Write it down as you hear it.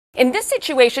In this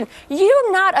situation,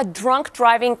 you're not a drunk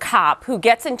driving cop who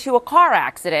gets into a car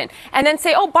accident and then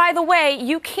say, oh, by the way,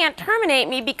 you can't terminate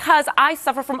me because I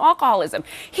suffer from alcoholism.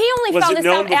 He only found this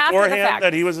out after the fact.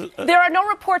 That he was, there are no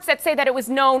reports that say that it was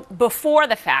known before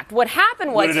the fact. What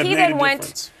happened was he then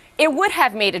went. It would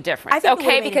have made a difference,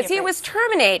 okay, because he was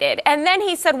terminated. And then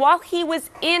he said while he was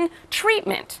in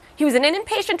treatment, he was in an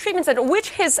inpatient treatment center, which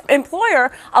his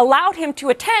employer allowed him to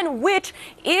attend, which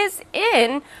is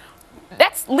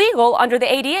that's legal under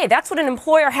the ADA. That's what an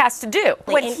employer has to do.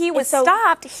 When he was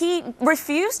stopped, he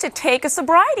refused to take a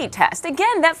sobriety test.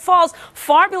 Again, that falls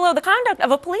far below the conduct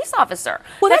of a police officer.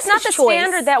 Well, that's not the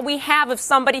standard that we have of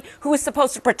somebody who is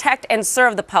supposed to protect and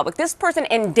serve the public. This person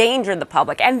endangered the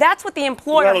public, and that's what the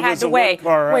employer had to weigh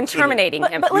when terminating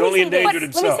him. But let me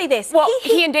say this. Well,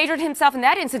 he endangered himself in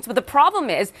that instance, but the problem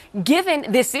is, given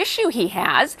this issue he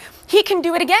has, he can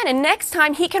do it again, and next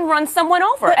time he can run someone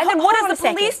over. And then what does the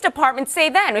police department say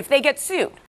then if they get sued?